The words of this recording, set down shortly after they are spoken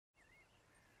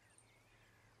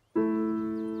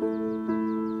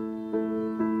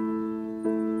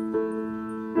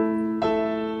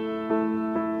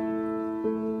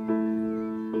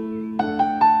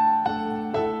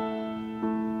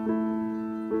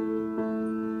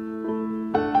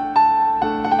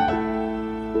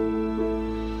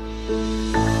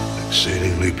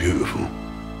simply beautiful.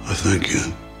 I thank you.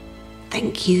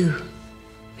 Thank you,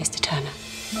 Mr. Turner.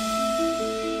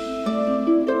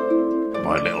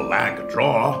 My little lad could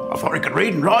draw. I thought he could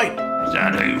read and write. Is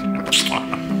that who?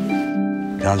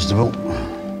 Constable.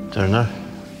 Turner.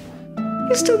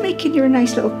 You're still making your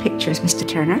nice little pictures, Mr.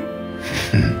 Turner.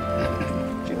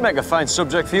 She'd make a fine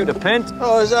subject for you to paint.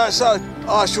 Oh, is that so?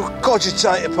 I shall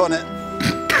cogitate upon it.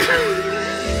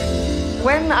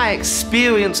 When I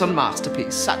experience a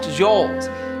masterpiece such as yours,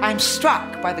 I'm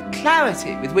struck by the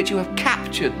clarity with which you have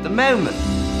captured the moment.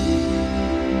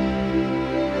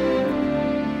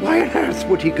 Why on earth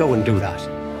would he go and do that?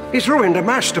 He's ruined a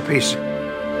masterpiece.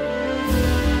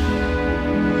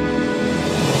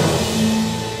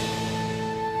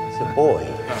 It's a boy.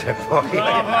 It's a boy.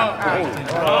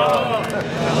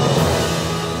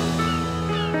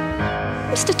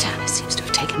 Mr. Turner seems to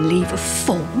have taken leave of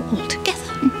form altogether.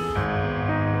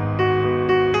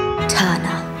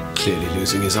 Turner. Clearly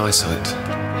losing his eyesight.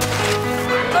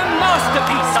 The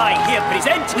masterpiece I here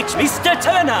present, which Mr.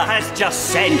 Turner has just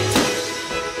sent.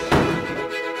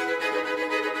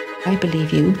 I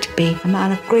believe you to be a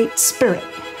man of great spirit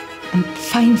and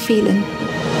fine feeling.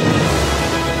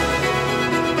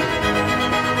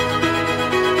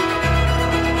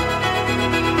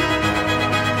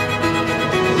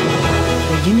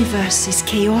 The universe is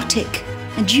chaotic,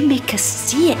 and you make us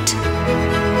see it.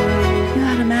 You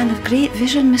are a man of great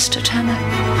vision, Mr. Turner.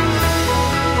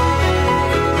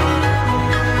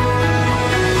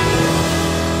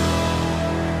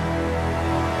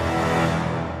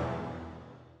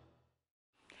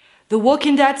 The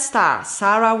Walking Dead star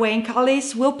Sarah Wayne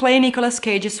Callies will play Nicolas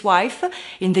Cage's wife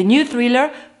in the new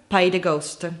thriller Pay the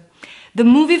Ghost. The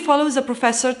movie follows a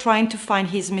professor trying to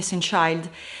find his missing child.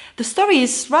 The story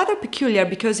is rather peculiar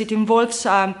because it involves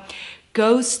a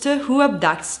ghost who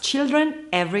abducts children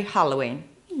every Halloween.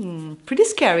 Pretty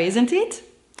scary, isn't it?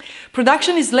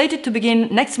 Production is slated to begin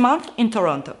next month in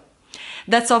Toronto.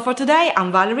 That's all for today.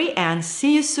 I'm Valerie and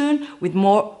see you soon with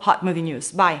more hot movie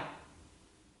news. Bye.